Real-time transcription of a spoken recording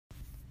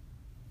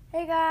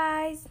Hey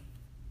guys!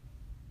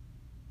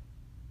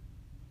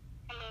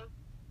 Hello.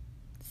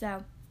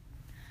 So,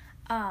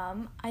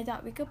 I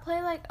thought we could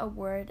play like a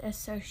word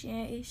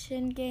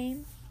association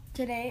game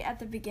today at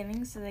the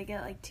beginning, so they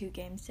get like 2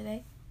 games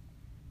today.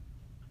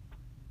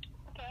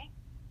 Okay.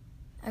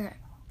 Okay.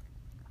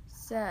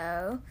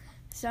 So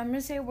I'm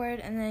gonna say a word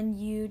and then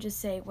you just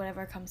say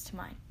whatever comes to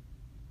mind.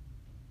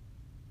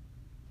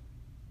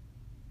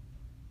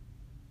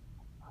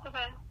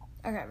 Okay.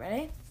 Okay,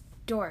 ready?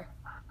 Door.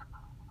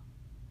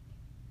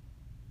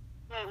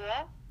 Wait,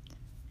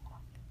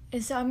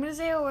 what? So I'm gonna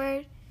say a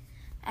word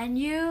and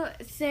you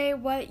say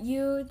what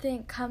you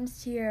think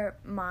comes to your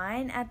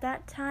mind at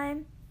that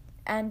time.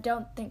 And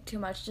don't think too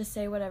much, just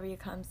say whatever you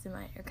comes to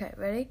mind. Okay,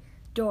 ready?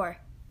 Door.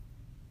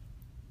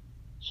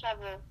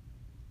 Shovel.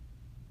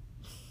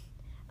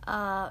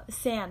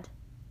 Sand.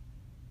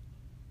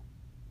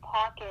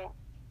 Pocket.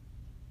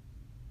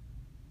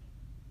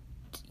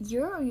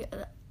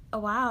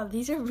 Wow,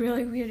 these are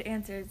really weird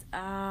answers.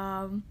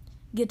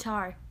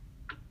 Guitar.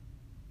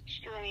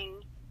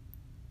 String.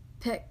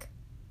 Pick.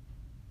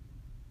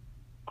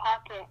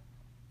 Pocket.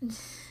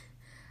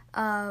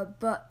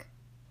 Book.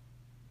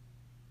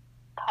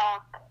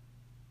 Cock.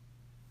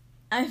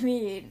 I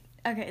mean,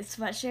 okay,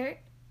 sweatshirt.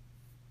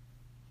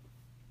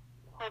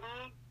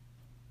 Hoodie.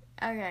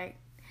 Okay,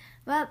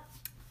 well,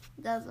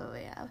 that's what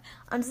we have.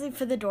 Honestly,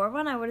 for the door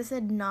one, I would have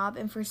said knob,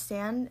 and for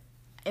sand,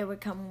 it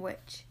would come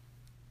witch.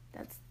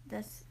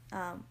 That's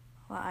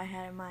what I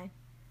had in mind.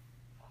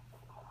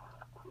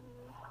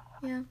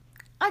 Yeah.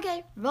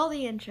 Okay, roll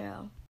the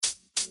intro.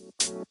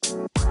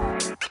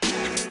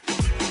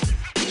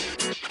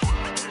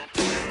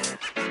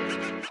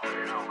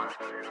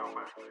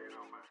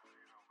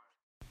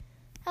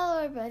 Hello,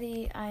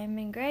 everybody. I'm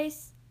in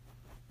Grace.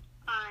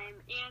 I'm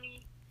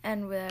Annie.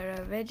 And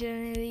we're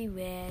originally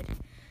weird.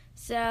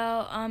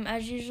 So,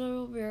 as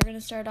usual, we're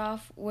gonna start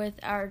off with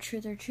our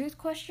truth or truth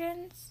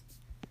questions.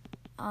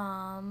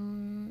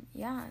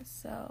 Yeah.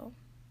 So,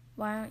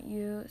 why don't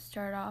you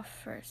start off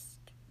first?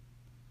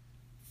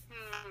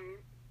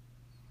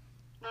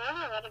 There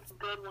are a lot of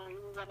good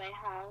ones that I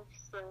have,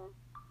 so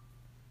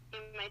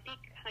it might be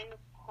kind of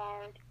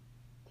hard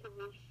to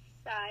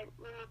decide.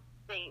 Let me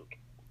think.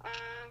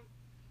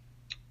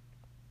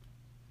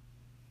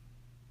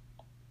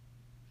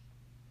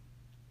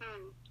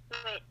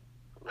 Wait.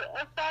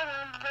 I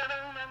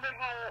don't remember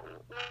what it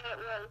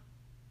was.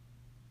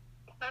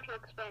 It's hard to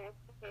explain it.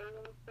 Okay,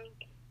 let me think.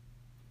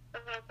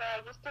 Okay, so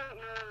I just don't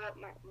know what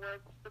my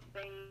words to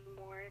say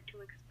anymore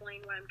to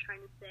explain what I'm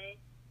trying to say.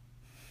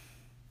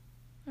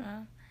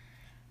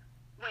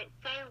 Wait,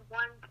 say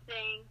one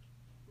thing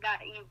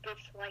that you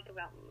dislike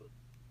about me.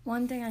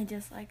 One thing I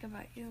dislike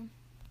about you.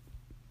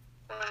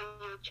 Or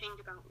you would change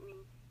about me.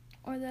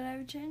 Or that I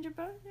would change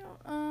about you?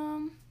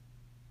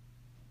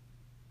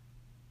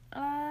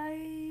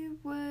 I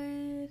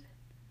would...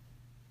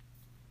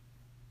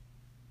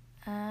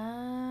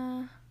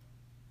 I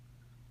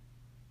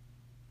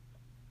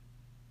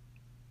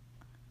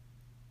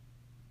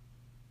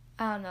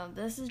don't know.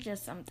 This is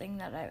just something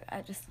that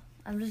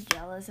I'm just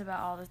jealous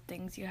about all the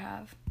things you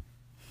have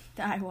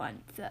that I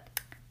want.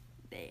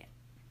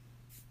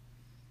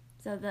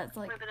 So that's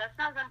like... Wait, but that's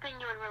not something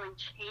you would really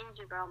change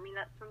about me.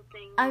 That's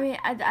something... I mean,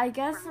 I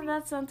guess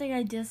that's something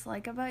I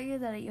dislike about you,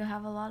 that you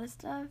have a lot of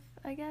stuff,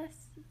 I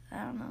guess.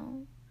 I don't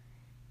know.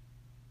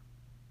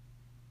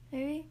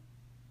 Maybe?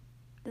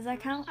 Does that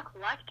count? I'm just a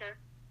collector,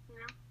 you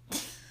know?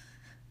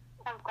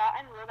 I've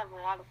gotten rid of a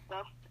lot of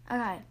stuff.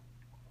 Okay.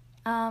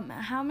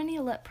 How many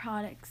lip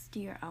products do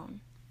you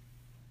own?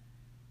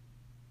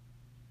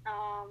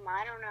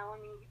 I don't know. I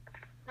mean,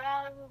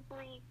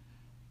 probably...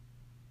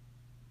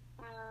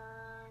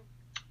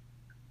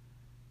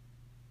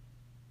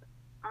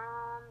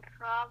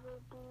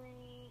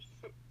 probably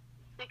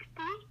 60?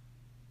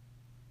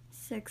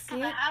 60?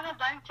 Because I have a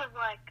bunch of,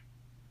 like,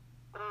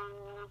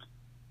 old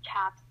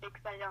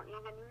chapsticks that I don't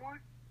use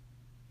anymore.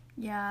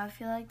 Yeah, I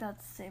feel like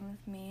that's the same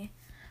with me.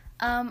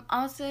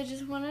 Also, I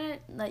just want to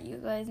let you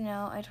guys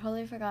know, I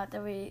totally forgot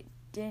that we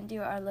didn't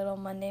do our little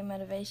Monday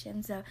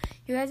motivation. So,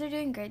 you guys are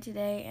doing great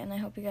today, and I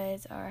hope you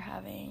guys are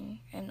having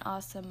an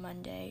awesome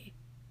Monday.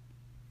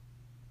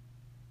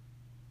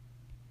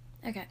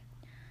 Okay.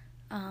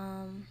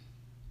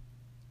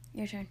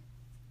 Your turn.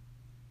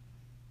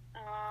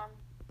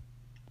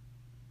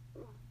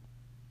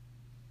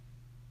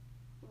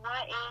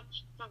 What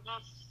age did you...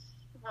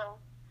 Well,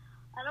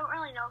 I don't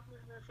really know if this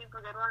is a super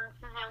good one. This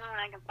is the only one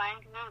I can find,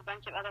 because there's a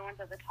bunch of other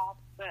ones at the top,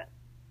 but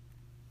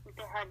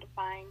they're hard to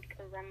find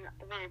because I'm at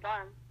the very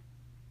bottom.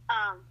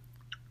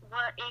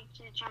 What age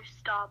did you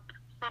stop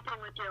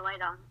sleeping with your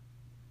light on?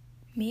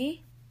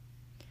 Me?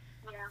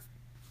 Yeah.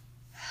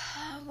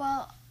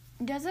 Well,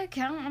 does it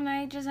count when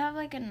I just have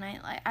like a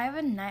nightlight? I have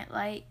a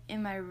nightlight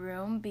in my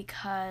room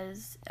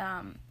because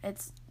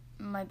it's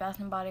my Bath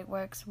and Body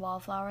Works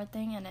wallflower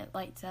thing and it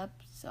lights up,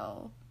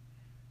 so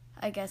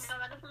I guess... No,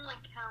 that doesn't really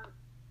count.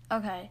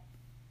 Okay.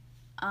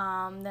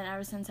 Then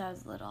ever since I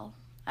was little,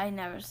 I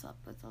never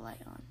slept with the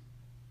light on.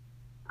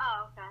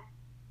 Oh, okay.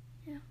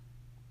 Yeah.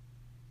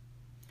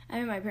 I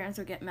mean, my parents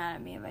would get mad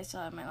at me if I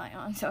still had my light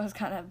on, so I was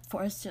kind of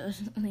forced to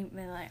leave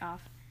my light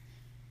off.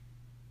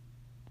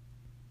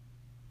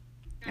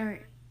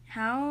 Alright,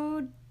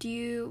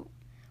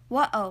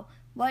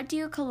 what do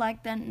you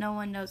collect that no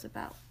one knows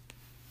about?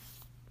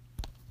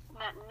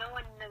 That no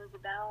one knows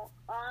about?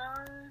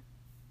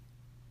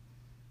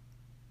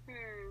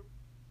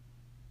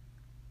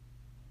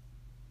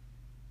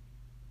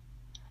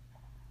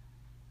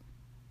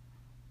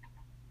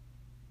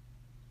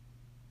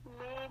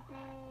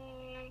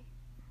 Maybe,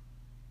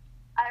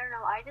 I don't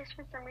know, I just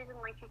for some reason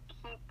like to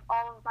keep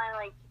all of my,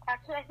 like,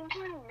 actually I think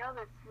you already know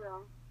this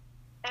though.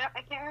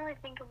 I can't really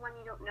think of one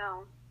you don't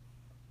know.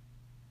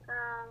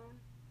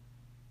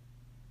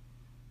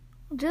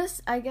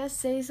 Just, I guess,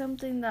 say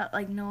something that,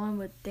 like, no one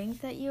would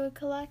think that you would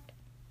collect.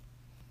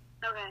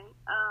 Okay,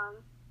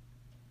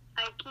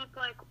 I keep,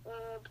 like,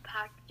 old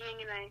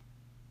packaging and I,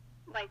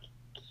 like,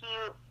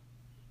 cute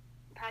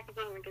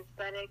packaging, like,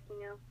 aesthetic, you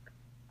know,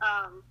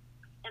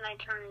 and I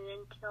turn it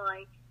into,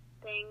 like,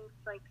 things,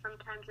 like,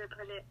 sometimes I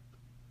put it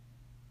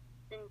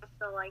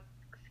into, like,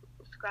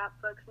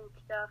 scrapbooks and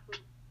stuff,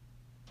 and,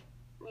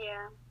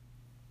 yeah.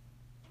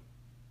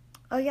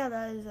 Oh, yeah,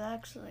 that is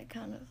actually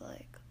kind of,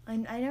 like,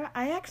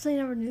 I actually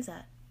never knew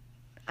that.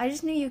 I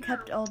just knew you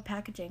kept old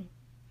packaging.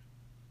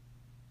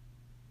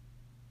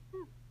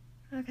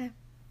 Okay.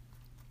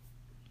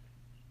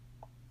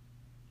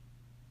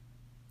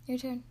 Your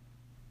turn.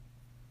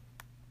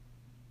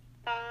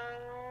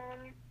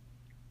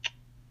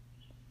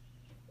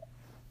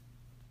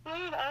 Where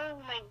did all of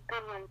my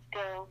good ones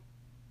go?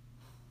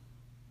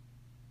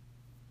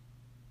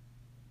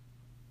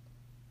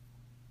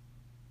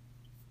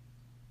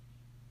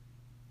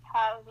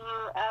 Have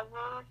you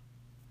ever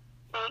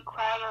fake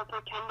cried or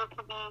pretended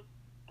to be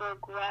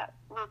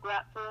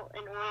regretful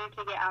in order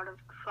to get out of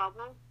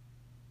trouble?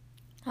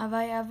 Have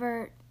I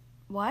ever...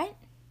 What?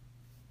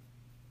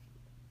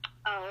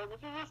 Oh, this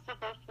is just the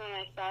first thing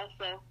I saw,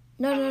 so...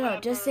 No.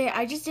 Just say,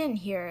 I just didn't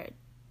hear it.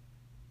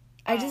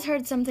 I just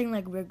heard something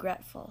like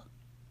regretful.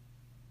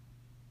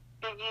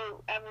 Did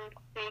you ever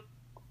fake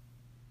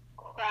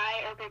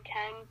cry or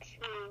pretend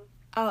to...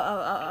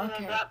 Oh,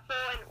 okay. Regretful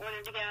in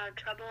order to get out of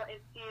trouble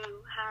if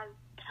you had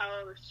to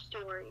tell a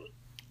story?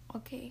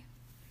 Okay.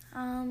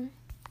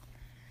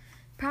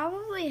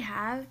 Probably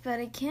have, but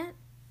I can't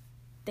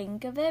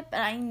think of it, but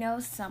I know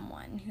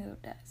someone who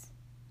does.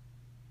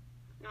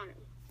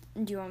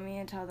 Do you want me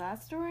to tell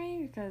that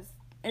story? Because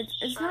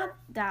it's not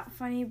that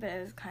funny, but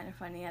it was kind of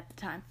funny at the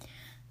time.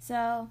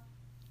 So,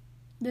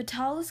 the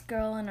tallest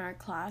girl in our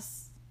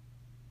class,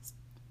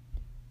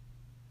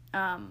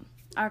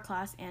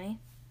 Annie.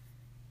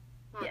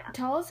 Yeah. The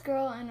tallest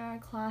girl in our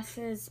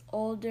class's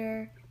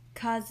older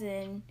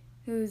cousin,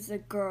 who's a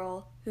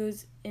girl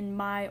who's in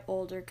my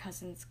older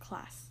cousin's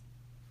class.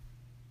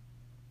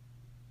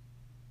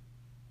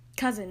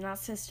 Cousin, not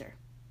sister.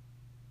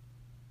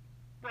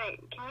 Wait,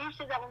 can you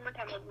say that one more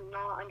time? I did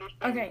not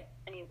understand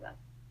any of that.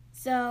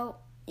 So,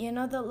 you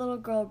know the little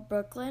girl,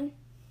 Brooklyn?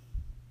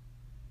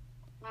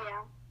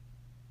 Yeah.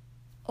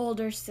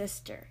 Older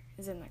sister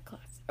is in that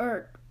class.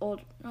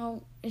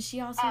 Is she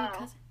also a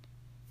cousin?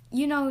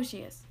 You know who she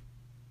is.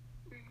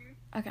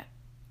 Mm-hmm. Okay.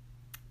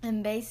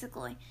 And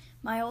basically,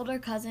 my older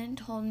cousin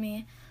told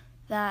me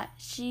that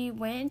she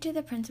went into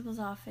the principal's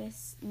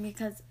office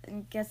because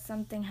I guess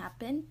something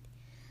happened.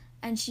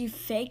 And she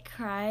fake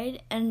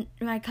cried, and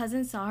my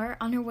cousin saw her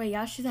on her way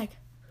out. She's like,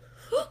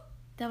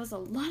 that was a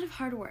lot of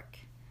hard work.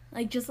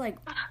 Like, just like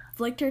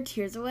flicked her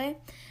tears away.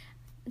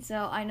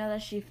 So I know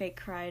that she fake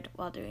cried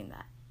while doing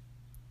that.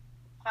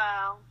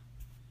 Wow.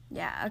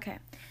 Yeah, okay.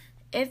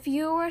 If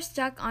you were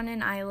stuck on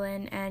an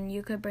island and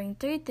you could bring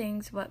 3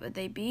 things, what would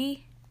they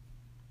be?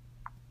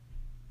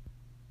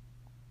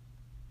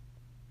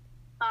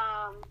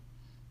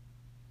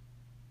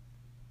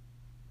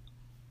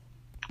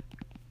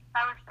 If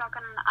I were stuck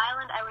on an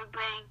island, I would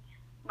bring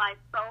my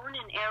phone,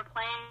 an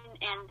airplane,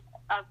 and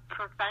a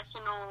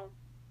professional,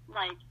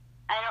 like,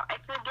 I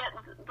forget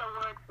the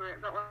word for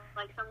it, but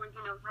like someone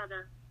who knows how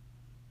to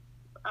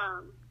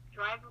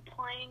drive a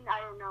plane.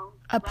 I don't know.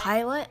 A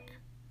pilot?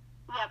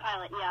 Yeah,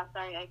 pilot. Yeah,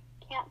 sorry, I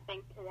can't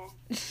think today.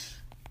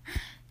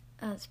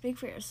 Speak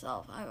for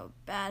yourself. I have a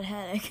bad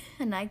headache,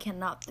 and I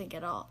cannot think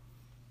at all.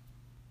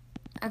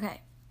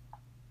 Okay.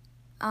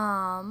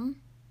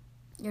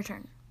 Your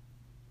turn.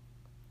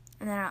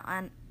 And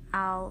then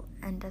I'll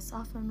end us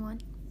off on one.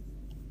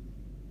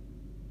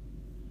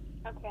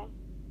 Okay.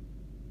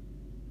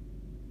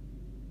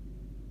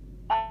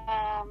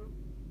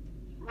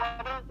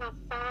 What is the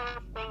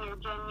silliest thing you're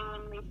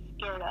genuinely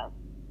scared of?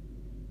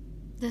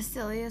 The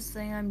silliest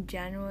thing I'm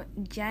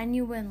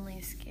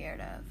genuinely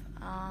scared of.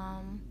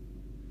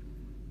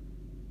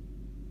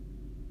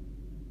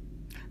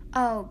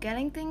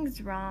 Getting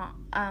things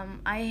wrong.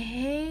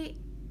 I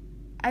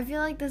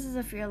feel like this is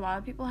a fear a lot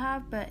of people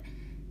have, but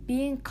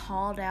being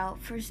called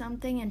out for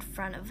something in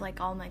front of, like,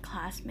 all my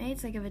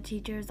classmates, like, if a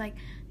teacher is like,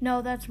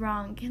 no, that's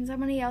wrong, can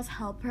somebody else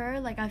help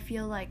her? Like, I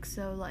feel, like,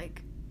 so,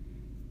 like,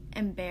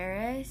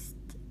 embarrassed.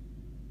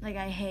 Like,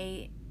 I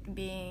hate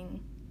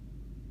being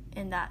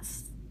in that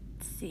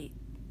seat.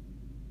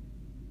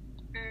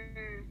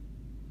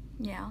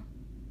 Yeah.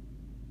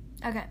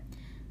 Okay.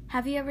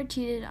 Have you ever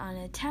cheated on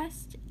a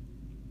test?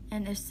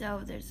 And if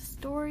so, there's a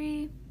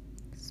story.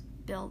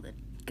 Spill the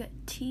good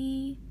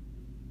tea.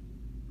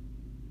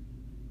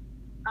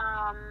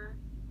 Have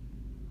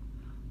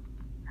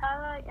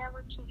I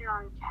ever cheated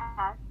on a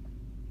test?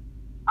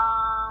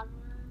 I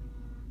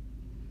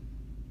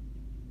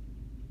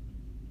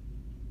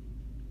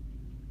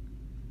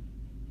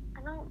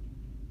don't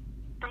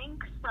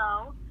think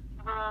so.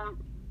 Well,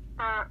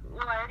 I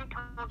already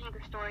told you the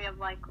story of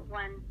like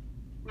when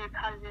your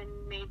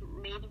cousin made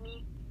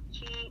me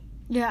cheat.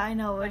 Yeah, I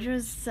know, which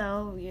was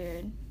so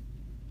weird.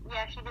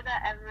 Yeah, she did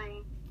that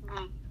every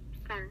week.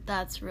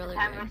 That's really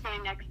weird. weird. We're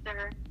sitting next to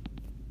her.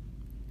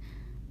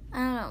 I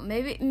don't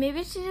know.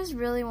 Maybe she just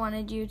really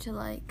wanted you to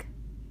like,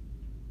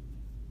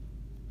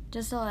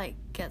 just to like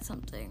get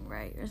something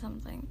right or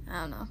something.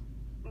 I don't know.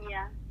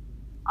 Yeah.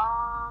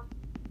 I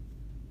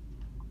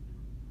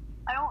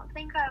don't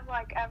think I've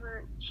like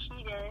ever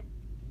cheated.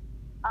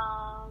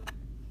 Well,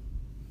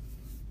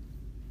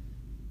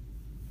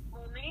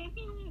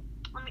 maybe.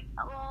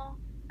 Well,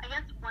 I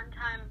guess one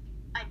time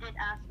I did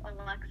ask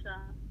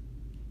Alexa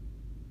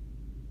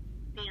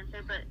the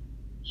answer, but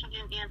she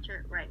didn't answer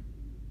it right.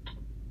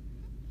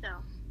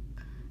 So.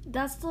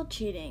 That's still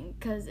cheating,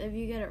 because if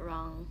you get it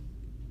wrong,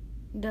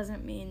 it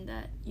doesn't mean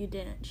that you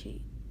didn't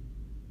cheat.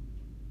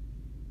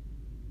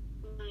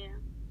 Yeah.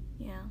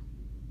 Yeah.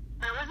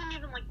 But it wasn't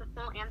even like the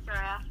full answer.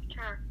 I asked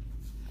her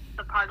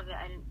the part of it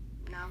I didn't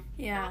know.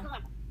 Yeah. It wasn't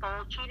like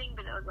full cheating,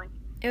 but it was like.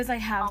 It was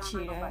like half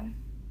cheating.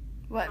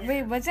 What? Yeah.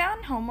 Wait, was it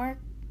on homework?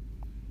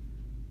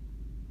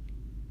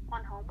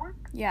 On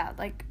homework? Yeah,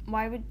 like,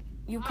 why would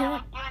you Yeah, couldn't?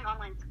 like doing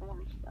online school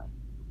and stuff.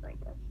 Like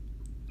this.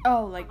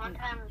 Oh, like. One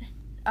time.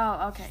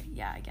 Oh, okay.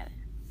 Yeah, I get it.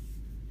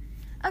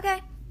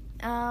 Okay.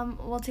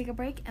 We'll take a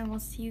break and we'll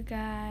see you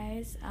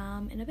guys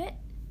in a bit.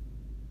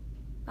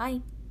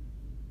 Bye.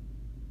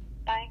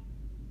 Bye.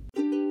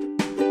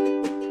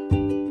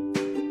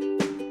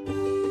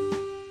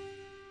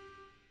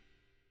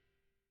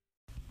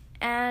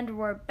 And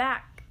we're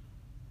back.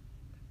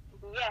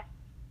 Yeah.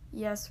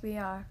 Yes, we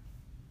are.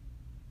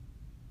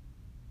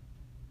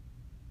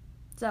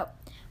 So,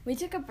 we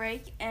took a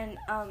break and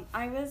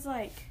I was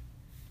like,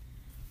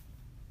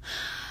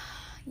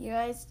 you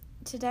guys,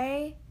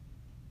 today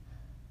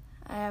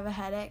I have a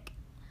headache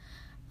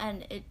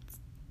and it's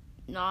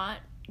not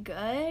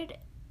good,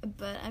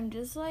 but I'm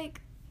just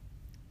like,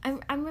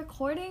 I'm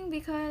recording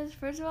because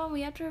first of all,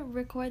 we have to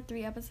record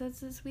 3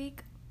 episodes this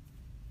week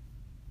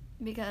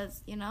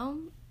because, you know,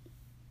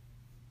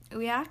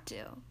 we have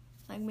to.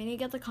 Like, we need to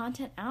get the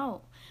content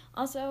out.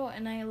 Also,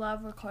 and I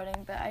love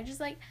recording, but I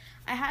just, like,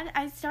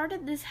 I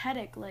started this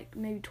headache, like,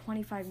 maybe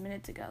 25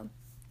 minutes ago.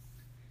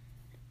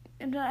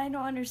 And I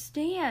don't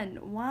understand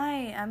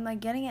why I'm,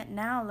 like, getting it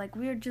now. Like,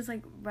 we are just,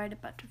 like, right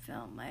about to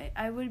film.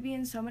 I would be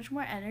in so much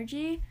more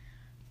energy,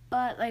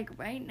 but, like,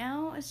 right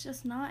now, it's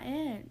just not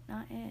it.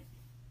 Not it.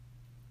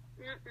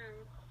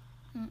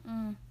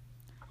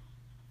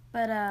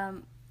 But,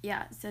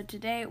 yeah, so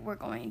today we're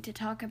going to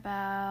talk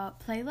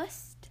about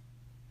playlist.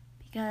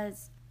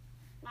 Because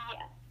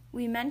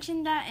we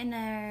mentioned that in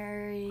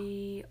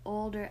a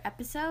older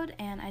episode,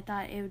 and I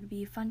thought it would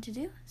be fun to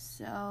do.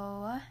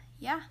 So,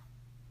 yeah.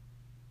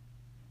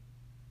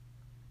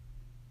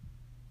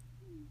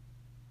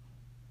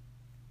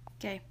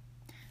 Okay.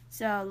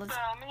 So, let's... So,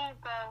 I'm gonna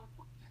go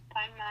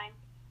find mine.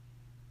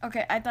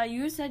 Okay, I thought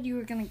you said you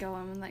were gonna go.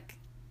 I'm like,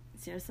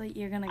 seriously?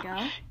 You're gonna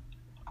go?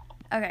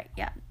 Okay,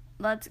 yeah.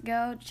 Let's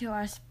go to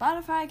our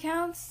Spotify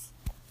accounts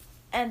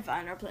and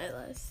find our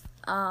playlist.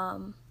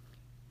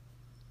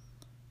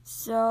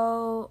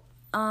 So,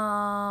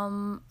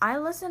 I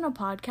listen to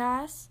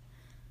podcasts,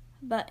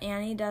 but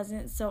Annie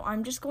doesn't, so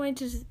I'm just going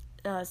to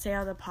say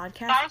all the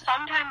podcasts. I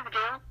sometimes do.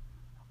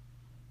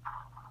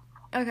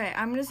 Okay,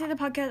 I'm going to say the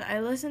podcast I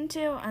listen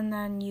to, and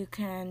then you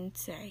can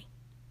say.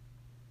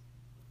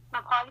 The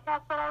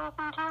podcast that I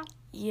listen to?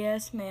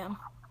 Yes, ma'am.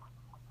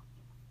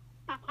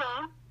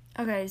 Okay.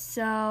 Okay,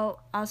 so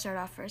I'll start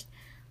off first.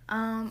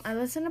 I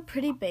listen to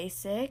Pretty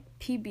Basic,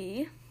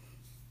 PB.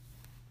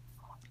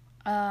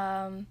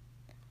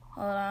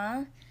 Hold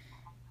on.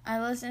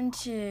 I listen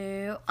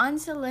to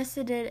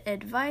Unsolicited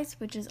Advice,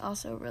 which is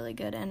also really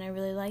good, and I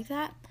really like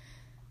that.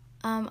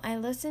 I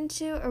listen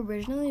to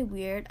Originally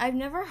Weird. I've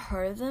never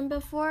heard of them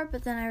before,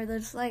 but then I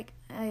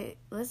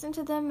listened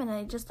to them, and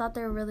I just thought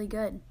they were really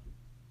good.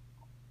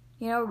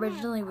 You know,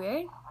 Originally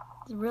Weird?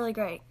 It's really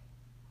great.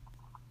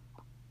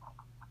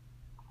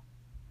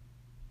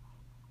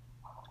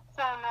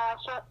 So, no, I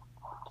should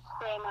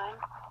say mine.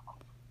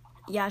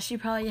 Yeah, she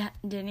probably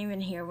didn't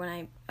even hear when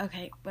I...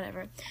 Okay,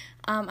 whatever.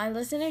 I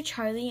listen to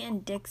Charlie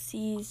and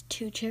Dixie's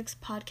Two Chicks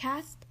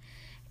podcast.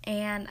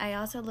 And I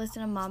also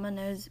listen to Mama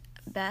Knows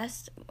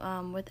Best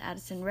with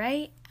Addison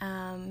Rae.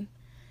 And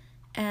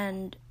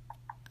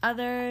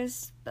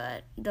others,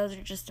 but those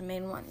are just the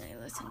main ones I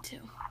listen to.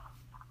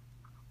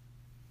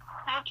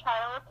 I try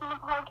to listen to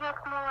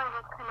podcasts more.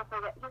 I just kind of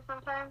forget to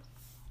sometimes.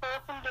 So I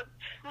listen to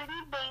Pretty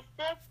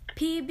Basic.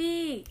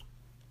 PB!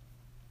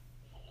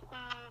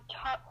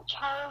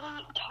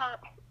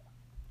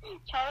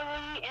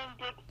 Charlie and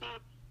Dixie,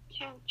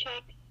 Two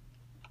Chicks,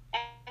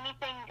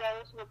 Anything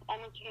Goes with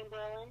Emma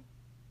Chamberlain,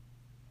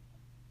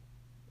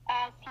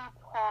 As He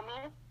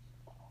Promised,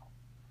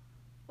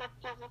 which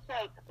is just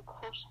like a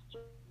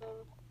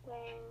Christian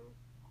thing.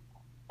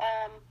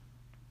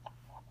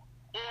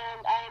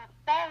 And I am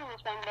following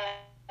this one,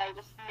 but I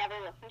just never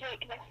listened to it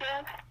because I feel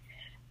like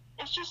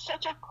it's just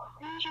such a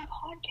cringy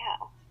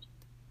podcast.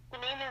 The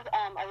name is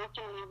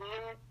Originally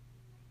Weird.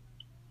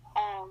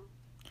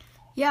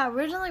 Yeah,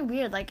 Originally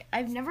Weird. Like,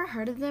 I've never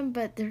heard of them,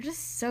 but they're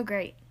just so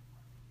great.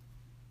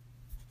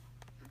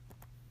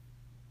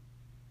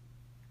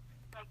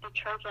 Like the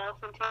church I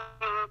listen to,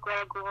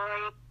 Greg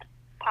Laurie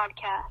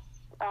podcast.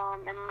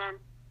 And then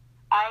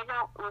I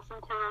don't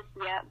listen to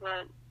this yet,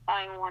 but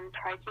I want to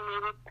try to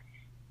maybe.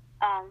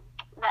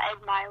 The Ed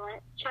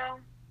Milet show.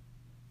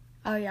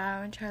 Oh yeah, I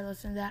want to try to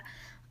listen to that.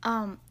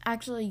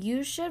 Actually,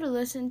 you should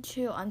listen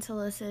to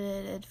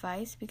Unsolicited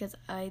Advice because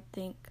I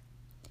think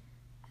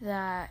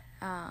that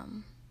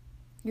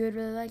you would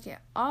really like it.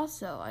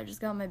 Also, I just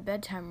got my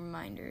bedtime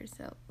reminder,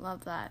 so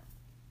love that.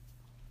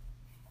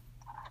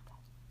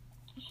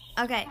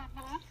 Okay,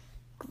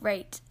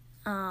 great.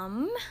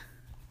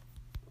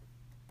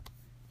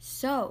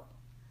 So,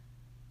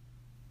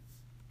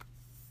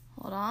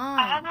 hold on.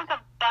 I have like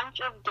a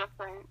bunch of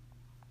different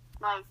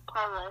like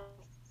playlists.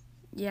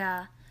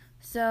 Yeah.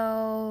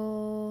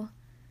 So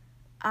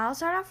I'll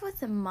start off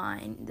with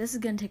mine. This is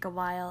gonna take a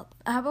while.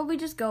 How about we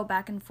just go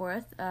back and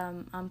forth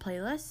on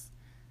playlists?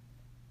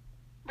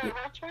 Wait,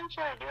 which one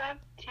should I do? I have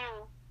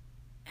two.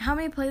 How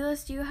many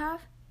playlists do you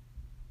have?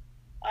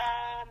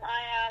 I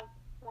have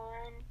 1,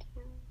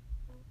 2.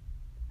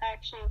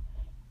 Actually,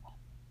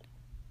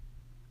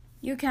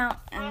 You count.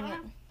 I'll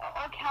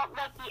count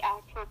like the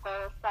actual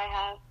playlists I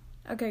have.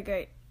 Okay,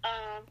 great.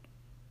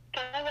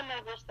 Some of them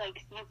are just like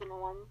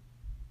seasonal ones.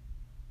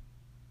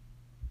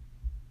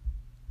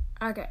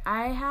 Okay,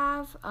 I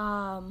have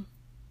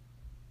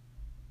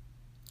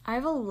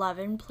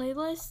 11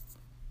 playlists.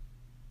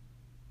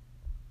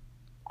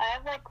 I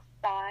have like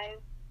 5.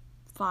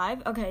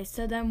 5? Okay,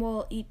 so then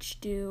we'll each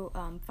do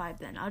 5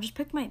 then. I'll just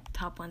pick my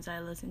top ones that I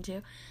listen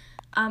to.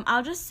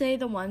 I'll just say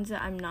the ones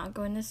that I'm not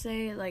going to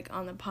say, like,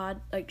 on the pod,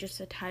 like, just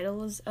the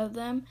titles of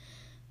them.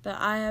 But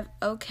I have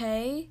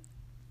OK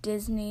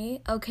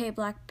Disney, OK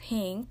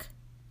Blackpink.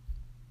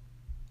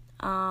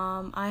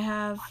 I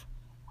have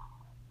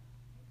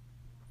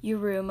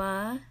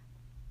Yuruma.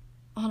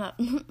 Hold up,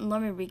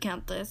 let me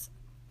recount this.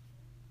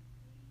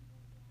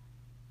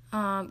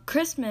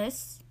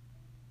 Christmas,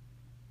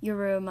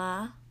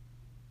 Yuruma.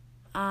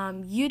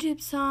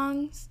 YouTube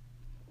songs.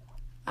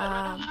 What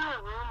does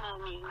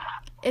Yuruma mean?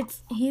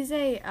 He's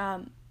a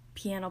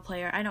piano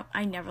player.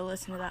 I never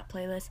listen to that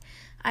playlist.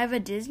 I have a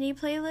Disney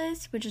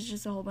playlist, which is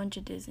just a whole bunch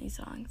of Disney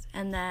songs.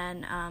 And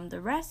then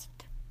the rest,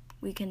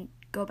 we can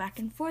go back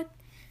and forth,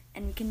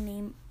 and we can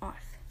name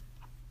off.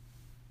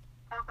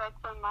 Okay,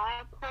 so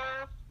my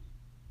playlists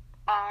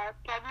are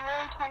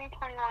February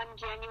 2021,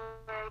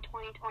 January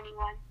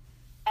 2021,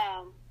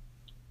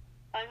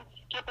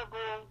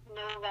 Unskippable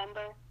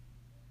November,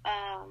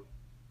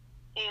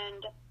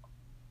 and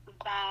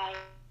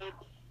Vibes.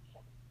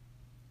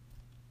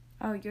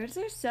 Oh, yours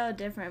are so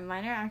different.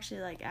 Mine are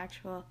actually like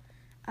actual.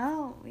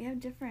 Oh, we have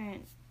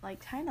different like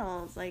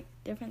titles, like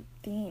different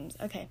themes.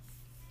 Okay.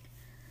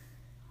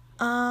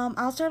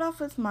 I'll start off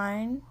with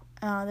mine.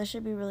 This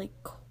should be really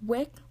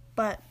quick,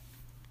 but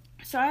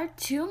so I have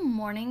 2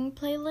 morning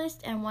playlists,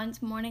 and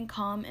one's morning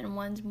calm and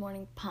one's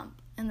morning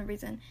pump. And the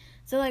reason,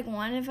 so like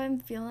one, if I'm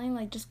feeling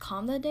like just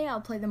calm that day,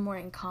 I'll play the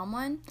morning calm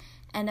one,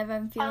 and if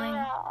I'm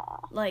feeling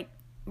like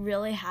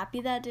really happy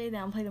that day,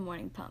 then I'll play the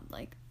morning pump.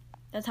 Like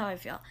that's how I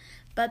feel.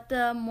 But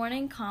the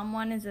morning calm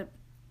one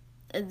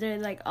they're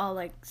like all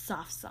like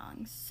soft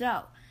songs.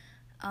 So,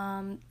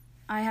 I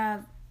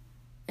have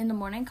in the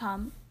morning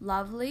calm,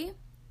 Lovely,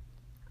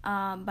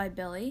 by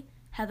Billy,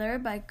 Heather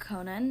by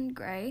Conan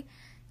Gray,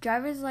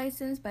 Driver's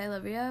License by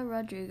Olivia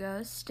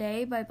Rodrigo,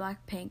 Stay by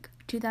Blackpink,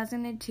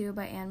 2002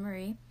 by Anne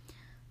Marie,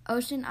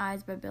 Ocean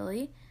Eyes by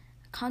Billy,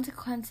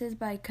 Consequences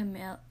by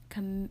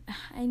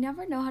I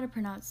never know how to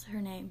pronounce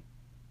her name.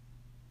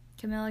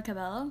 Camila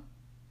Cabello.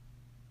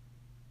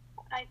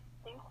 I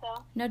think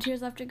so. No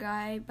Tears Left to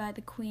Cry by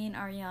the Queen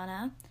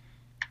Ariana.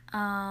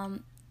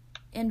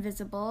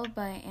 Invisible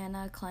by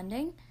Anna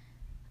Clendening.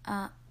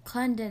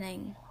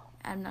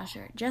 I'm not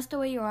sure. Just the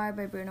Way You Are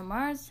by Bruno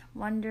Mars.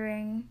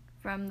 Wondering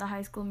from the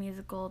High School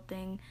Musical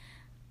thing.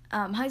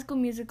 High School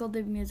Musical,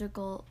 the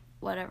musical,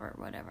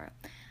 whatever.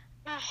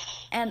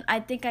 And I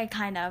think I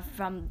kind of,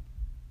 from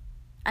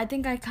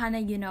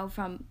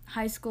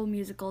High School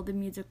Musical, the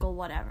musical,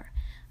 whatever.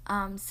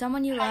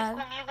 Someone You Love.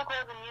 High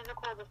School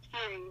Musical, the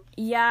series.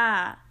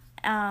 Yeah.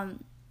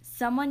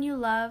 Someone You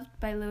Loved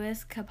by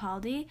Louis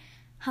Capaldi.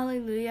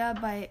 Hallelujah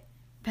by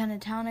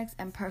Pentatonix,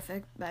 and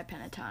Perfect by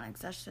Pentatonix.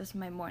 That's just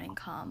my morning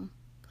calm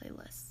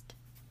playlist.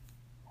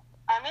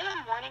 I made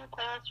a morning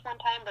playlist one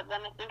time, but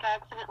then I think I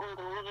accidentally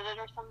deleted it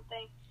or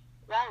something.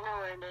 I don't know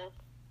where it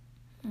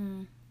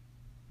is.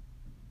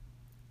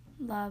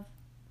 Love.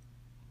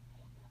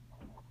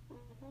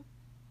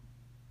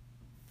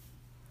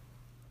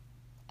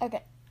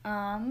 Okay.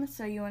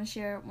 So you want to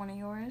share one of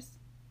yours?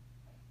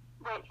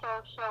 Wait, so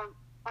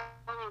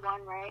only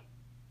one, right?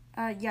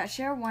 Yeah,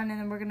 share one, and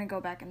then we're gonna go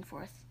back and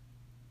forth.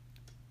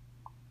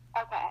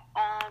 Okay.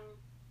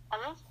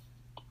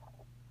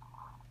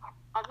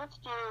 I'll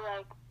just do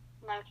like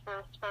my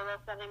first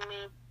playlist that I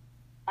made.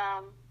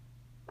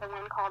 The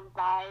one called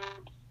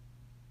Vibes.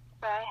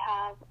 So I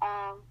have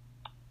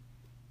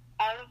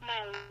Out of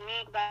My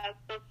League by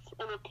Fits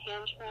in a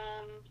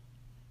Tantrum,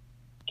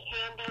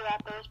 Candy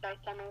Wrappers by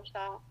Summer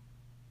Salt,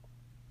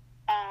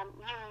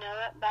 You Know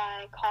It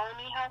by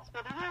Colony House.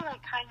 But these are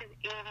like kind of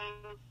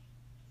 80s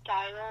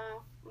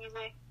style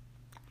music.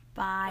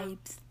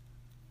 Vibes.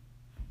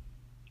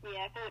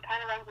 Yeah, because it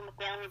kind of runs in the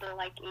family to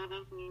like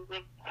 80s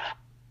music.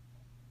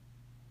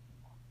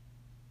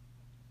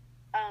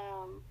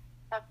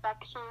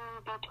 Affection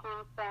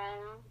Between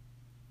Friends,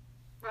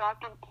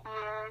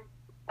 Rocketeer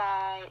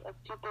by A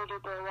Super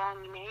Duper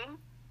Long Name.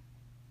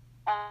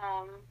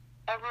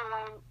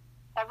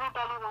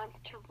 Everybody Wants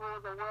to Rule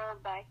the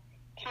World by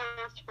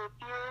Tears for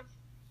Fears.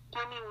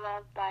 Gimme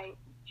Love by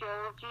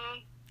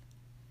Joji.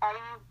 Are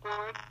You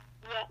Bored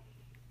Yet?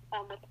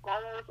 With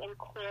Wallows and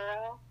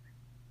Claro.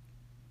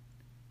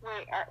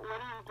 Wait, what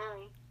are you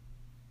doing?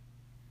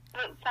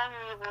 What song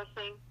are you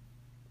listening?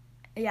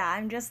 Yeah,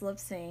 I'm just lip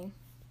singing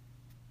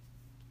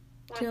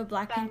to a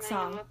Blackpink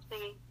song.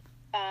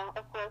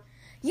 Of course.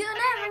 You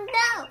never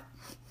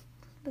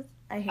know.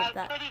 I hate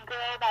that. Pretty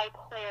Girl by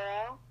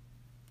Claro.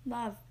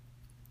 Love.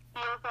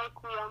 Feels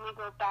Like We Only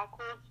Go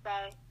Backwards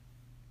by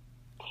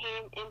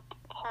Tame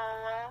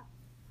Impala.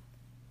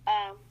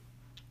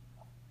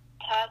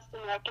 Test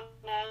and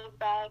Recognize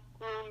by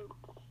Bloom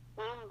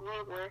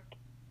Rework.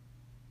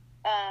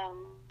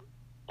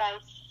 By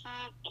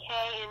CK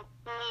and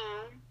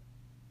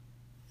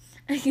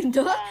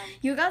Flume.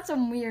 You got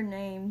some weird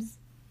names.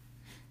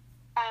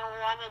 I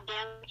Wanna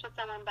Dance with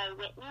Someone by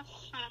Whitney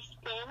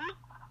Houston.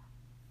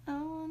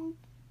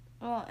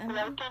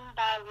 Broken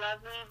by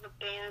Lovely, the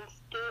band.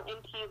 Still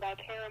Into You by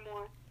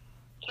Paramore.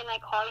 Can I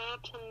Call You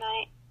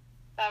Tonight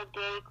by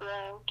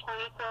Dayglow.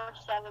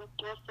 24/7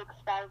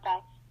 365 by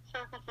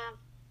Circuses.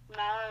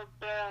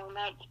 Marlboro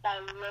Nights by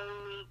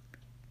Lonely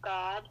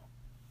God.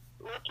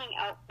 Looking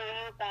Out For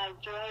You by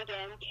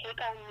Jordan. Take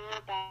On Me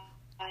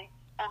by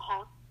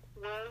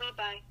Rolly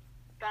by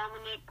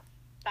Dominic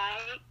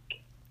Fike.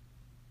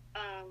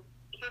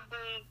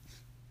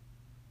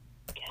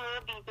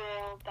 Kirby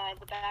Girl by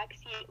The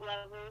Backseat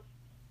Lovers.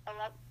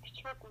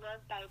 Electric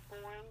Love by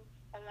Born.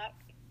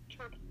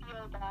 Electric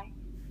Feel by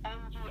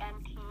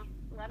MGMT.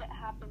 Let It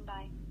Happen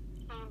by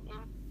Tame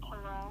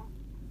Impala.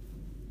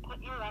 Put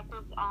Your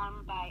Records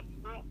On by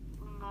Rip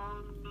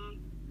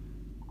Money.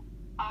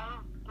 I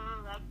Do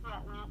Like the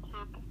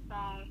Atlantic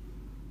by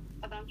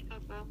a bunch of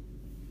people.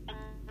 And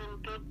then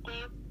Good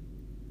Day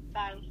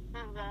by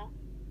SZA,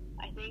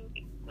 I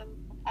think.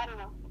 I don't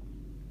know.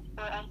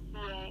 Or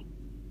SCA.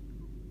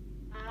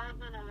 More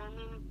Than a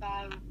Woman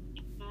by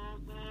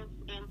Jesus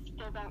and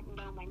Still Don't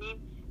Know My Name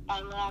by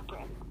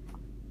Labyrinth.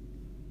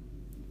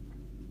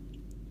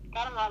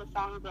 Got a lot of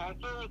songs there. I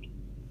feel like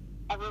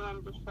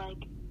everyone just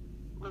like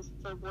was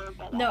so bored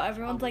by that. No,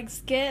 everyone's like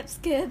skip.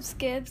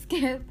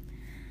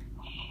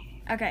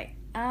 Okay.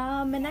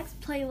 My next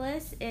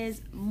playlist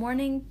is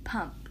Morning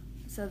Pump.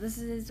 So this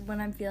is when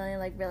I'm feeling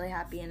like really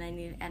happy and I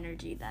need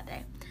energy that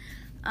day.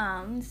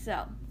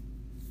 So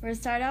we're gonna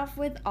start off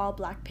with all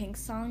Blackpink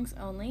songs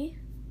only.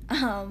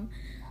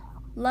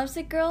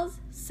 Lovesick Girls,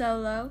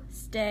 Solo,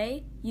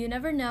 Stay, You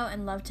Never Know,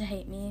 and Love to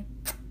Hate Me.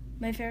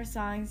 My favorite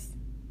songs,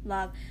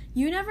 love.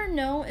 You Never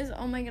Know is,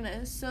 oh my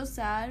goodness, so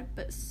sad,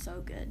 but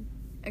so good.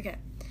 Okay.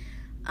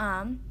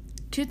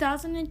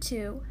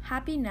 2002,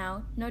 Happy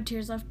Now, No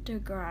Tears Left to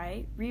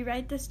Cry,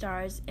 Rewrite the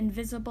Stars,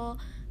 Invisible,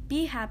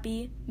 Be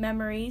Happy,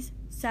 Memories,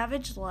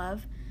 Savage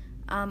Love,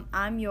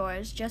 I'm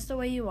Yours, Just the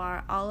Way You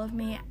Are, All of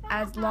Me,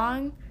 As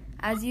Long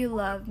as You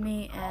Love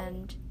Me,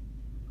 and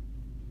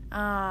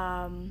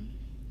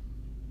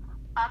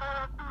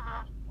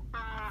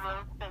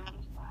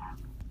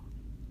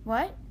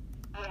what?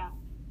 Yeah.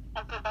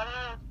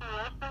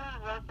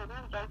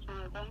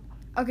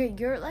 Okay,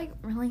 you're like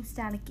really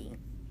staticky.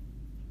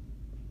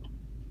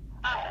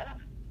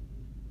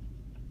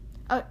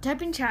 Oh,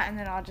 type in chat and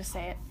then I'll just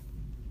say it.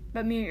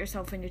 But mute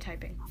yourself when you're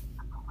typing.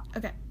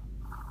 Okay.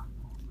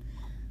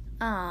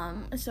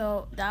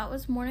 So that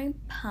was Morning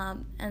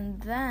Pump,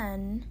 and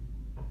then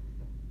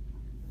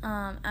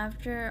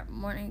after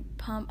Morning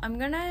Pump, I'm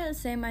gonna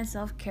say my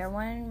self-care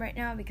one right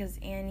now because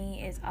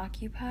Annie is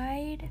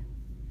occupied.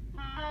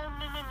 No,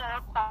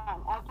 it's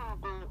fine. I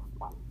can do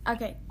one.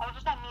 Okay. I was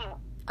just on mute.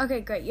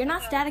 Okay, great. You're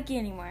not staticky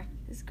anymore.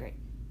 This is great.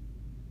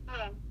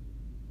 Yeah.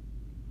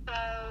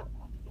 So,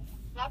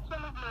 next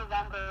one is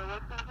November,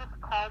 which is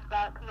just carved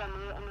out because I'm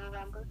new in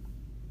November.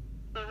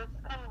 So this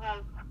kind of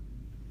has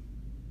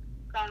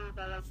songs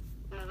that like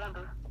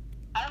November.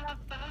 I don't know,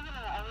 some of them I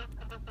always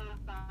put the same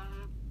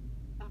songs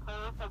in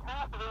playlists. I try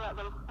not to do that,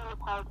 but it's kind of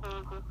hard to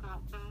resist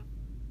not to.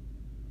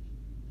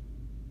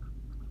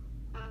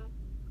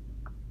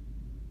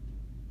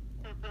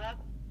 So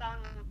that's song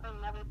in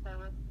another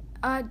playlist.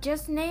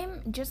 Just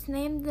name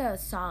the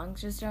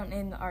songs. Just don't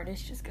name the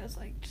artist. Just goes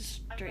like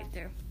just straight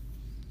through.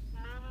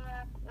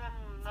 Maniac,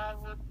 in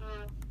love with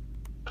you.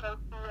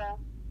 Sophia,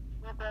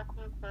 you broke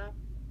me first.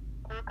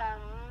 Take on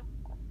me.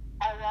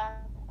 I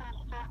lost some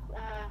streets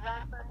in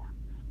November.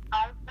 I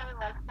feel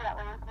like the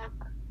Atlantic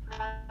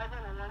more than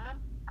a woman.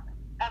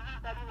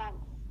 Everybody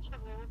wants to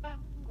read the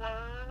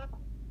word.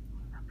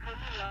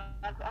 Maybe love.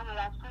 Oh my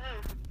gosh, she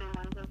really just doing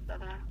one of those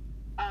other.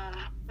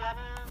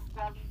 Wedding,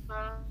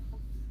 love,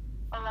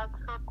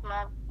 electric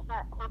love,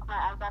 can't take my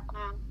eyes off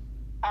you.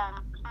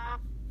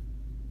 Peace,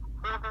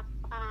 Davis,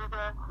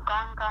 Teenager,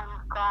 gone, gone,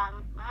 gone.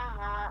 You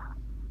know it.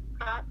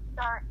 Don't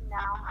start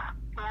now.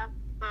 Dance,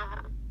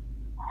 baby.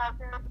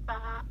 Heather,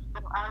 summer,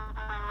 the eyes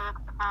on my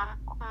lips,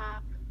 Queen,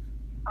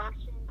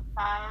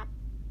 Oceanside,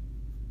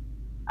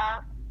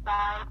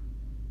 outside,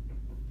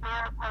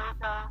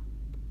 Mariposa,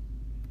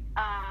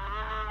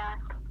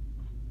 Maniac,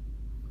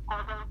 the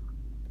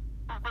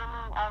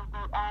beginning of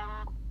the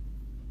end.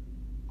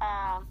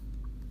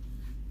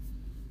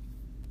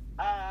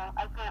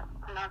 I can't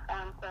pronounce that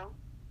one, so.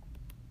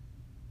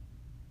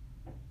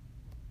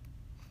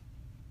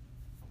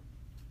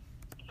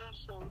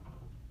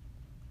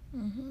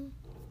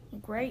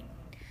 Great.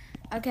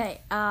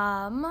 Okay.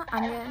 I'm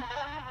gonna.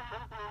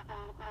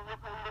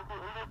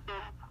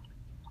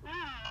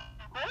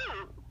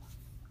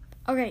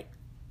 Okay.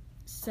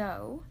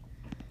 So,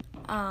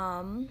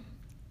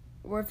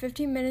 we're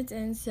 15 minutes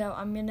in, so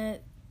I'm gonna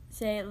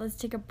say let's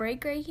take a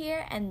break right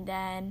here, and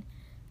then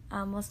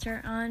we'll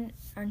start on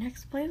our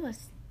next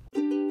playlist.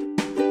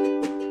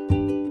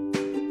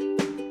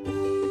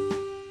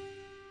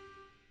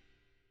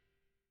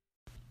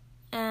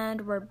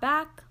 And we're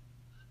back.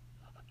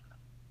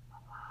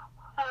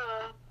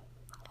 Hello.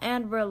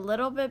 And we're a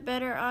little bit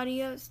better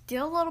audio,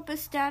 still a little bit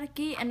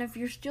staticky, and if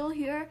you're still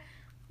here,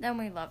 then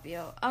we love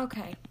you.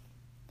 Okay.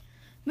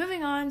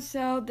 Moving on,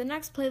 so the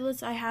next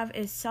playlist I have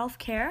is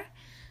self-care.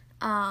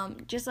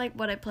 Just like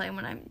what I play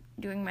when I'm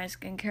doing my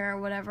skincare or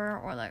whatever,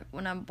 or like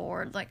when I'm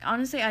bored. Like,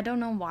 honestly, I don't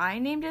know why I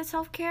named it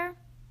self-care.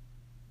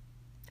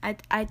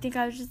 I think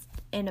I was just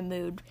in a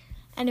mood.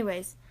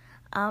 Anyways,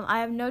 I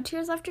have No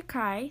Tears Left to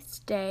Cry,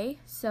 Stay,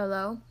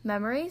 Solo,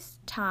 Memories,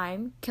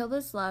 Time, Kill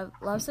This Love,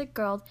 Lovesick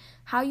Girls,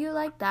 How You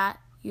Like That,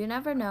 You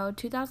Never Know,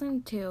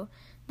 2002,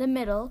 The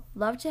Middle,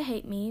 Love to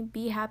Hate Me,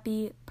 Be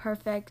Happy,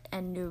 Perfect,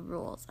 and New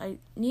Rules. I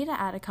need to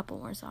add a couple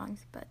more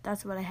songs, but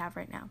that's what I have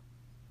right now.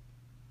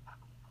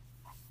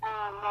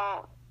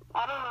 Well,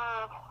 I don't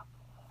know if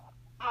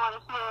you want to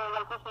hear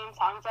like the same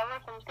songs ever,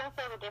 so I'm just gonna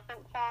say the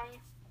different songs.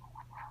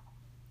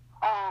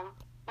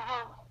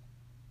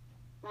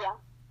 Yeah.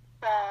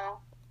 So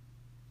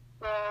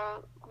the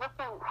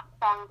different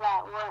songs that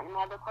were in my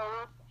other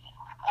playlist.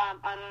 I'm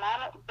Mad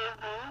at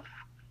Disney,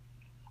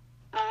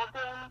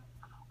 Golden,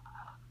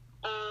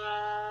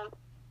 and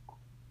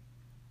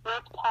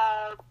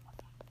Riptide,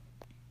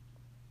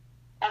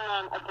 and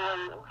then Adore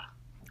You.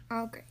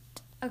 Oh, great.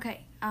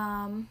 Okay.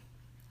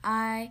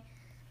 I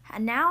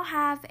now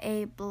have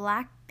a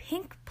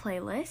Blackpink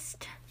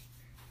playlist.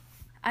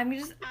 I'm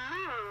just.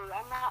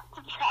 I'm not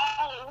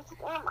surprised,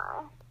 am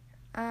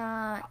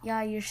I?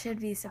 Yeah, you should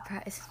be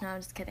surprised. No, I'm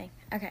just kidding.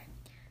 Okay.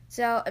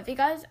 So, if you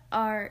guys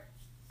are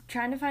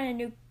trying to find a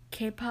new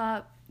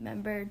K-pop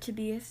member to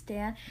be a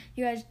stan,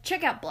 you guys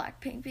check out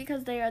Blackpink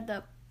because they are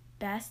the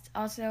best.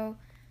 Also,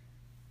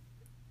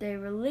 they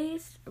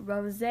released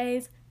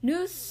Rosé's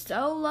new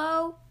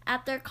solo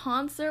at their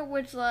concert,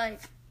 which,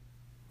 like,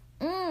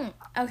 okay.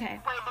 Wait,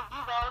 did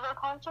you go to their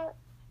concert?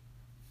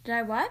 Did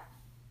I what?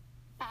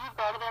 Did you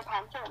go to their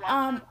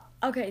concert?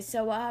 Okay,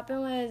 so what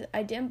happened was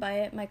I didn't buy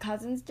it. My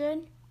cousins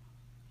did.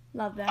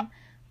 Love them.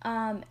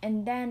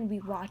 And then we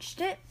watched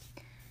it.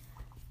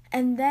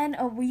 And then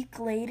a week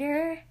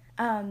later,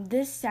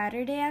 this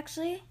Saturday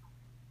actually,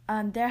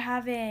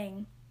 they're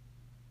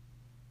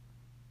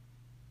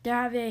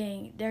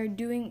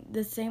doing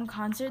the same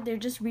concert. They're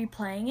just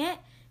replaying it.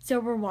 So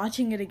we're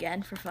watching it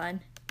again for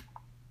fun.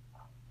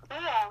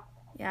 Yeah.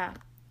 Yeah.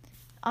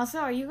 Also,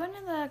 are you going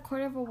to the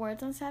Court of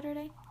Awards on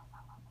Saturday?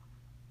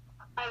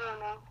 I don't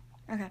know.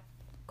 Okay,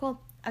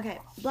 cool. Okay,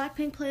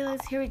 Blackpink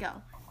playlist, here we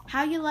go.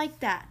 How You Like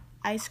That,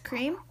 Ice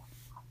Cream,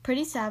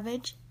 Pretty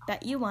Savage,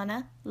 Bet You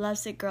Wanna,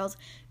 Lovesick Girls,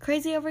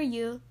 Crazy Over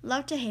You,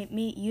 Love to Hate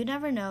Me, You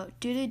Never Know,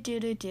 Do Do Do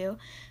Do Do,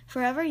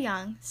 Forever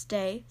Young,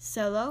 Stay,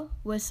 Solo,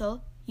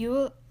 Whistle,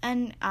 You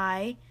and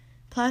I,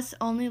 plus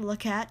Only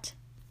Look At, ...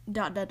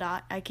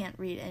 I can't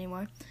read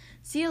anymore.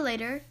 See You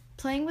Later,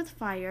 Playing with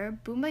Fire,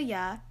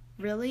 Boomba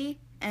Really,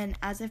 and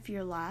As If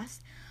You're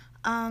Last.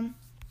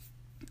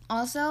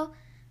 Also,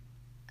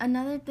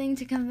 another thing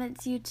to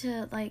convince you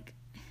to, like,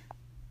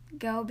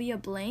 go be a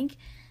Blink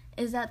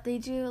is that they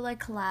do, like,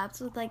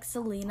 collabs with, like,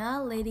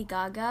 Selena, Lady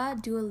Gaga,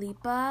 Dua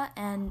Lipa,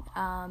 and,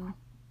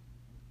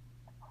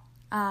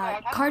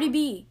 Cardi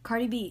B.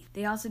 Cardi B.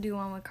 They also do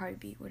one with Cardi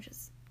B, which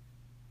is,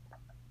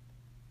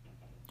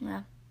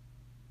 yeah.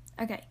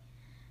 Okay.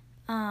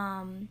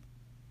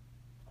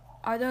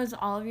 Are those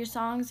all of your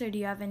songs, or do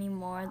you have any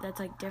more that's,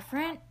 like,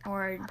 different,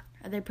 or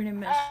are they pretty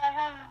much... I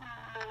have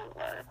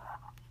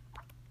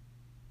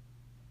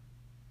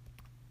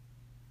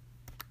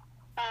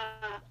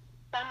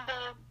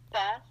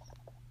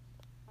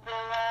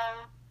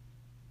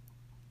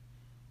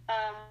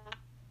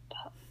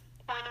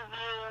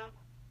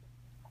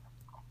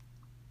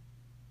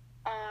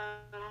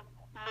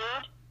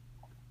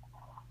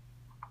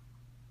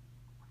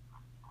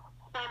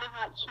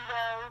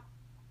Cheetos.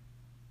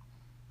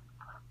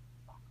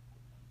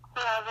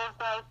 Whoever's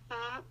live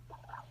stream.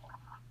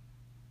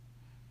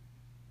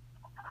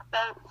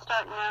 Don't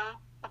start now.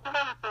 I think I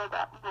just feel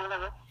that,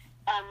 whatever.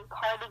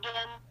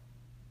 Cardigan.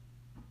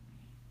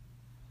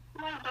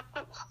 My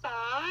different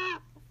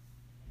songs.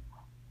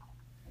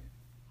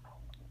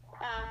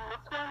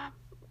 This one,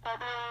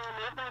 probably, I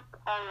made like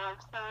all love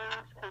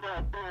songs, because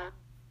like,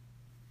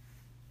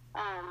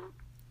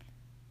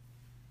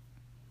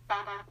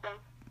 Valentine's Day.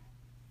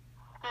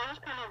 They're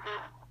just kind of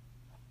good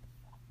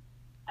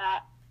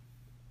at,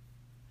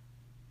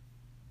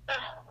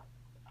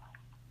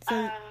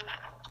 So,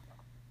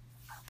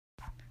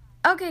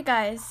 okay,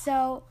 guys,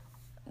 so,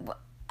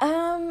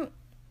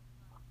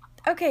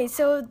 okay,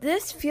 so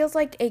this feels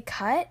like a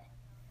cut.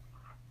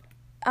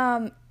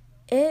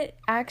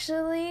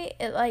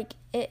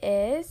 It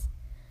is,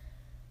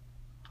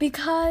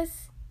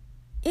 because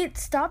it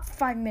stopped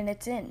 5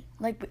 minutes in.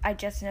 Like, I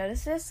just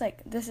noticed this.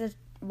 Like, this is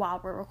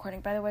while we're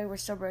recording. By the way, we're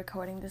still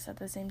recording this at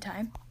the same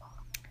time.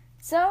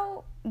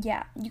 So,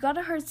 yeah, you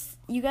gotta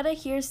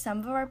hear some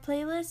of our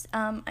playlists.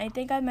 I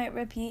think I might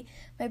repeat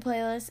my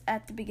playlist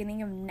at the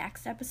beginning of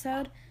next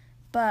episode.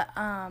 But,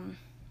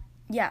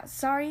 yeah,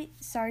 sorry.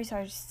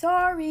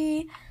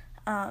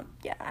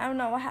 Yeah, I don't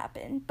know what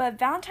happened. But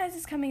Valentine's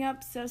is coming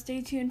up, so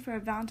stay tuned for a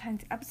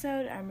Valentine's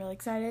episode. I'm really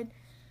excited.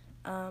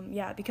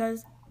 Yeah,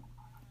 because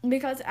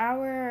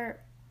our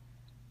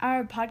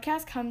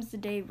podcast comes the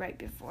day right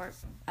before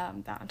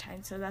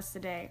Valentine's, so that's the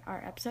day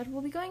our episode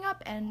will be going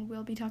up, and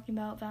we'll be talking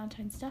about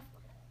Valentine's stuff.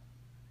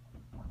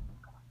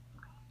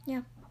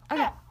 Yeah.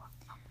 Okay.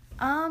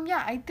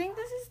 Yeah, I think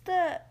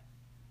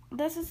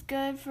this is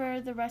good for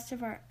the rest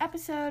of our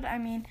episode. I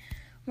mean,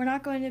 we're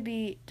not going to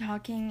be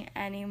talking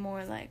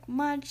anymore like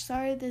much.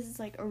 Sorry, this is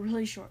like a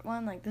really short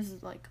one. Like, this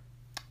is like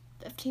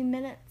 15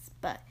 minutes,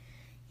 but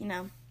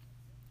yeah,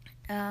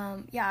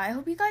 I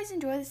hope you guys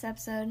enjoy this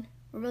episode.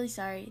 We're really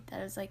sorry that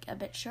it was like a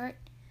bit short.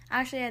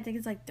 Actually, I think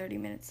it's like 30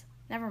 minutes.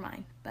 Never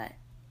mind, but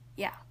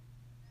yeah.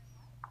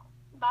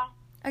 Bye.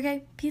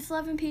 Okay, peace,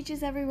 love, and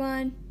peaches,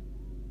 everyone.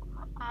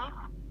 Bye.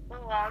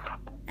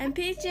 And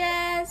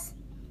peaches!